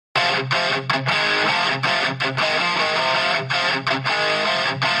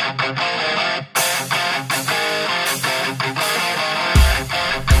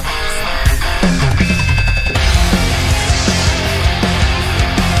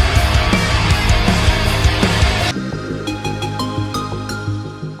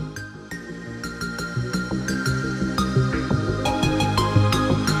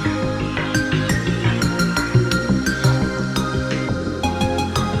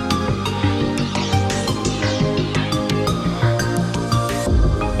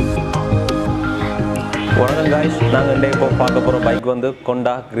வணக்கம் guys, நாங்கள் இன்றைக்கு இப்போ பார்க்க போகிற பைக் வந்து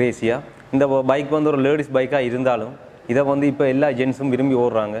கொண்டா கிரேசியா. இந்த பைக் வந்து ஒரு லேடிஸ் பைக்காக இருந்தாலும் இதை வந்து இப்போ எல்லா ஜென்ஸும் விரும்பி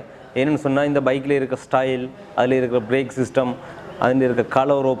ஓடுறாங்க. ஏன்னு சொன்னால் இந்த பைக்கில் இருக்க ஸ்டைல், அதில் இருக்கிற பிரேக் சிஸ்டம், அதில் இருக்க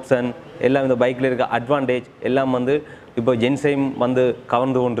கலர் ஆப்ஷன் எல்லாம், இந்த பைக்கில் இருக்க அட்வான்டேஜ் எல்லாம் வந்து இப்போ ஜென்ஸையும் வந்து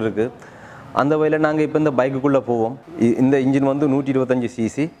கவர்ந்து கொண்டு இருக்குது. அந்த வகையில் நாங்கள் இப்போ இந்த பைக்குக்குள்ளே போவோம். இந்த இன்ஜின் வந்து 125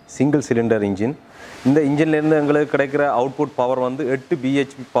 cc சிங்கிள் சிலிண்டர் இன்ஜின். இந்த இன்ஜின்லேருந்து எங்களுக்கு கிடைக்கிற அவுட்புட் பவர் வந்து 8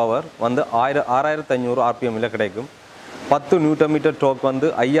 bhp பவர் வந்து 6500 rpmல கிடைக்கும். 10 Nm டோக் வந்து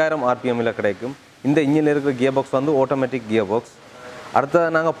 5000 rpmல கிடைக்கும். இந்த இன்ஜினில் இருக்கிற கியர் பாக்ஸ் வந்து ஆட்டோமேட்டிக் கியர் பாக்ஸ்.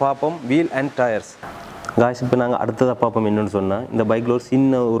 அடுத்ததாக நாங்கள் பார்ப்போம் வீல் அண்ட் டயர்ஸ். காய்ஸ், இப்போ நாங்கள் அடுத்ததாக பார்ப்போம் என்னென்னு சொன்னால், இந்த பைக்கில் ஒரு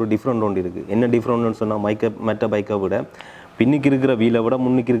சின்ன ஒரு டிஃப்ரெண்ட் ஒன்று இருக்குது. என்ன டிஃப்ரெண்ட்னு சொன்னால், மற்ற பைக்கை விட பின்னுக்கு இருக்கிற வீலை விட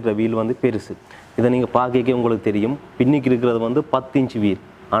முன்னுக்கு இருக்கிற வீல் வந்து பெருசு. இதை நீங்கள் பார்க்க உங்களுக்கு தெரியும். பின்னுக்கு இருக்கிறது வந்து 10 இன்ச் வீல்,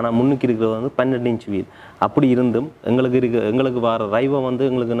 ஆனால் முன்னுக்கு இருக்கிறது வந்து 12 இன்ச் வீல். அப்படி இருந்தும் எங்களுக்கு வர ரைவை வந்து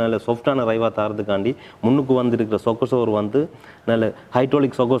எங்களுக்கு நல்ல சாஃப்டான ரைவாக தரதுக்காண்டி முன்னுக்கு வந்து இருக்கிற சொக்கசோர் வந்து நல்ல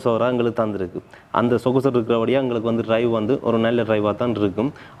ஹைட்ராலிக் சொக்கசோராக எங்களுக்கு தந்துருக்கு. அந்த சொக்கசோர் இருக்கிறபடியாக எங்களுக்கு வந்து ட்ரைவ் வந்து ஒரு நல்ல ட்ரைவாக தான் இருக்கும்.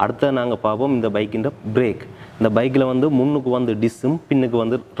 அடுத்த நாங்கள் பார்ப்போம் இந்த பைக்கின் பிரேக். இந்த பைக்கில் வந்து முன்னுக்கு வந்து டிஸ்ஸும் பின்னுக்கு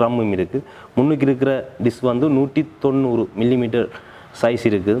வந்து ட்ரம்மும் இருக்குது. முன்னுக்கு இருக்கிற டிஸ் வந்து 190 mm சைஸ்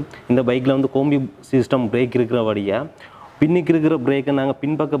இருக்குது. இந்த பைக்கில் வந்து கோம்பி சிஸ்டம் பிரேக் இருக்கிறபடியாக பின்னுக்கு இருக்கிற பிரேக்கை நாங்கள்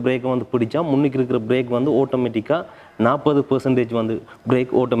பின்பக்க பிரேக்கை வந்து பிடிச்சா முன்னுக்கு இருக்கிற பிரேக் வந்து ஆட்டோமேட்டிக்காக 40% வந்து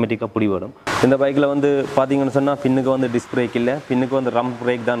பிரேக் ஆட்டோமேட்டிக்காக பிடிவிடும். இந்த பைக்கில் வந்து பார்த்தீங்கன்னு சொன்னால் பின்னுக்கு வந்து டிஸ்க் பிரேக் இல்லை, பின்னுக்கு வந்து ரம்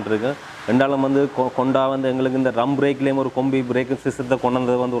பிரேக் தான் இருக்குது. ரெண்டாலும் வந்து கொண்டா வந்து எங்களுக்கு இந்த ரம் பிரேக்லேயும் ஒரு கொம்பி பிரேக் சிஸ்டத்தை கொண்டு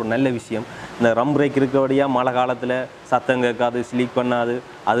வந்தது வந்து ஒரு நல்ல விஷயம். இந்த ரம் பிரேக் இருக்கிறபடியாக மழை காலத்தில் சத்தம் கேட்காது, ஸ்லீப் பண்ணாது.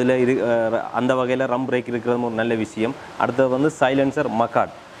 அதில் அந்த வகையில் ரம் பிரேக் இருக்கிறது ஒரு நல்ல விஷயம். அடுத்தது வந்து சைலன்சர்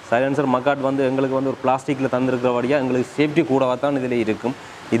மக்காட் வந்து எங்களுக்கு வந்து ஒரு பிளாஸ்டிக்கில் தந்துருக்கிறபடியாக எங்களுக்கு சேஃப்டி கூடவாக தான் இதில் இருக்கும்.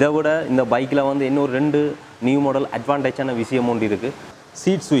 இதை விட இந்த பைக்கில் வந்து இன்னொரு 2 நியூ மாடல் அட்வான்டேஜான விஷயம் ஒன்று இருக்குது.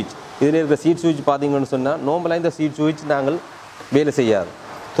 சீட் சுவிட்ச். இதில் இருக்கிற சீட் சுவிட்ச் பார்த்தீங்கன்னு சொன்னால், நார்மலாக இந்த சீட் சுவிட்ச் நாங்கள் வேலை செய்யாது.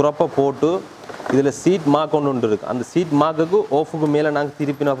 துறப்பை போட்டு இதில் சீட் மார்க் ஒன்று இருக்குது. அந்த சீட் மார்க்குக்கு ஆஃபுக்கு மேலே நாங்கள்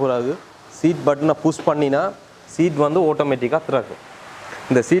திருப்பினா பிறகு சீட் பட்டனை புஷ் பண்ணினா சீட் வந்து ஆட்டோமேட்டிக்காக திறக்கும்.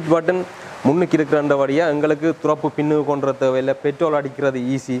 இந்த சீட் பட்டன் முன்னுக்கு இருக்கிறவடியாக எங்களுக்கு துறப்பு பின்னுக்கு கொண்டு தேவையில்லை, பெட்ரோல் அடிக்கிறது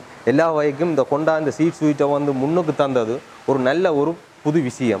ஈஸி. எல்லா வகைக்கும் இந்த கொண்டா இந்த சீட் சுவிட்சை வந்து முன்னுக்கு தந்தது ஒரு நல்ல ஒரு புது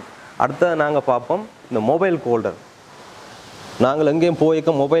விஷயம். அடுத்தது நாங்கள் பார்ப்போம் இந்த மொபைல் ஹோல்டர். நாங்கள் எங்கேயும்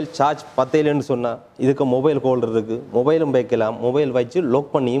போய்க்க மொபைல் சார்ஜ் பத்தையிலன்னு சொன்னால் இதுக்கு மொபைல் ஹோல்டர் இருக்குது. மொபைலும் வைக்கலாம், மொபைல் வச்சு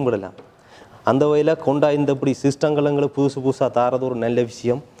லாக் பண்ணியும் விடலாம். அந்த வகையில் கொண்டா இந்த இப்படி சிஸ்டங்கள் எங்களுக்கு புதுசாக தாரது ஒரு நல்ல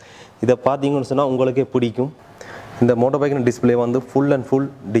விஷயம். இதை பார்த்தீங்கன்னு சொன்னால் உங்களுக்கே பிடிக்கும். இந்த மோட்டர் பைக்கின் டிஸ்பிளே வந்து full and full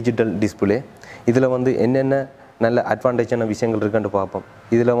digital display. இதில் வந்து என்னென்ன நல்ல அட்வான்டேஜான விஷயங்கள் இருக்குன்னு பார்ப்போம்.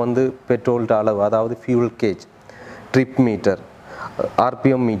 இதில் வந்து பெட்ரோல்ட அளவு, அதாவது fuel gauge, trip meter,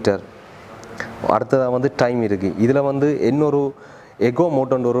 RPM metre, அடுத்ததாக வந்து டைம் இருக்குது. இதில் வந்து இன்னொரு எகோ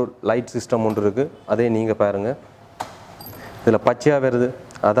மோட்டோன்ற ஒரு லைட் சிஸ்டம் ஒன்று இருக்குது. அதே நீங்கள் பாருங்கள், இதில் பச்சையாக வருது,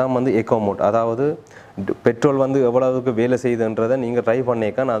 அதான் வந்து எக்கோ மோட். அதாவது பெட்ரோல் வந்து எவ்வளவுக்கு வேலை செய்யுதுன்றதை நீங்கள் ட்ரைவ்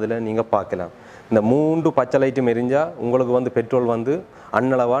பண்ணிக்கான்னு அதில் நீங்கள் பார்க்கலாம். இந்த 3 பச்சை லைட்டும் எரிஞ்சால் உங்களுக்கு வந்து பெட்ரோல் வந்து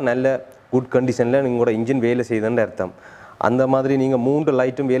அன்னளவாக நல்ல குட் கண்டிஷனில் உங்களோட இன்ஜின் வேலை செய்யுதுன்னு அர்த்தம். அந்த மாதிரி நீங்கள் 3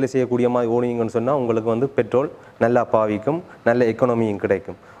 லைட்டும் வேலை செய்யக்கூடிய மாதிரி ஓடிங்கன்னு சொன்னால் உங்களுக்கு வந்து பெட்ரோல் நல்லா பாவிக்கும், நல்ல எக்கனாமியும்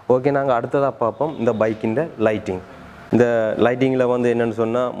கிடைக்கும். ஓகே, நாங்கள் அடுத்ததாக பார்ப்போம் இந்த பைக்கின் லைட்டிங். இந்த லைட்டிங்கில் வந்து என்னென்னு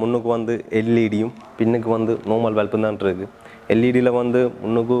சொன்னால், முன்னுக்கு வந்து எல்இடியும் பின்னுக்கு வந்து நார்மல் பல்பும் தான் இருக்குது. எல்இடியில் வந்து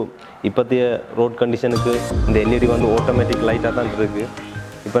முன்னுக்கு இப்போத்தைய ரோட் கண்டிஷனுக்கு இந்த எல்இடி வந்து ஆட்டோமேட்டிக் லைட்டாக தான் இருக்குது.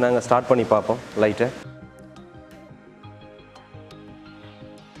 இப்போ நாங்கள் ஸ்டார்ட் பண்ணி பார்ப்போம் லைட்டை.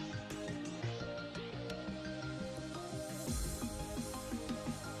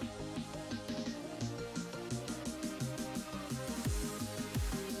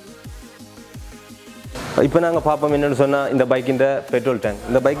 இப்போ நாங்கள் பார்ப்போம் என்னென்னு சொன்னால், இந்த பைக்கின் பெட்ரோல் டேங்க்.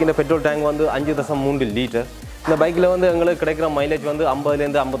 இந்த பைக்கின் பெட்ரோல் டேங்க் வந்து 5.3 லிட்டர். இந்த பைக்கில் வந்து எங்களுக்கு கிடைக்கிற மைலேஜ் வந்து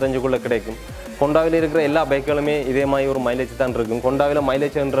 50லேருந்து 55க்குள்ளே கிடைக்கும். கொண்டாவில் இருக்கிற எல்லா பைக்குகளுமே இதே மாதிரி ஒரு மைலேஜ் தான் இருக்கும். கொண்டாவில்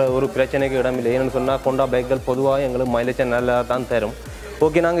மைலேஜ் என்ற ஒரு பிரச்சனைக்கு இடமில்லை. ஏன்னு சொன்னால், கொண்டா பைக்குகள் பொதுவாக எங்களுக்கு மைலேஜை நல்லா தான் தரும்.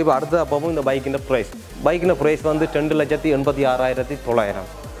 ஓகே, நாங்கள் இப்போ அடுத்ததாக பார்ப்போம் இந்த பைக்கின் ப்ரைஸ். பைக்கின் ப்ரைஸ் வந்து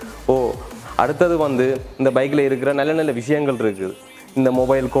 2,86,900. அடுத்தது வந்து இந்த பைக்கில் இருக்கிற நல்ல நல்ல விஷயங்கள் இருக்குது. இந்த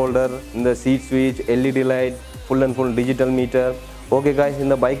மொபைல் ஹோல்டர், இந்த சீட் ஸ்விட்ச், LED light, full and full digital meter. Okay guys,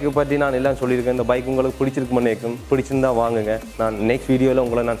 இந்த பைக்கை பற்றி நான் எல்லாம் சொல்லியிருக்கேன். இந்த பைக் உங்களுக்கு பிடிச்சிருக்குன்னு நினைக்கும். பிடிச்சிருந்தா வாங்குங்க. நான் நெக்ஸ்ட் வீடியோவில்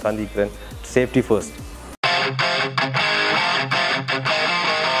உங்களை நான் சந்திக்கிறேன். Safety first.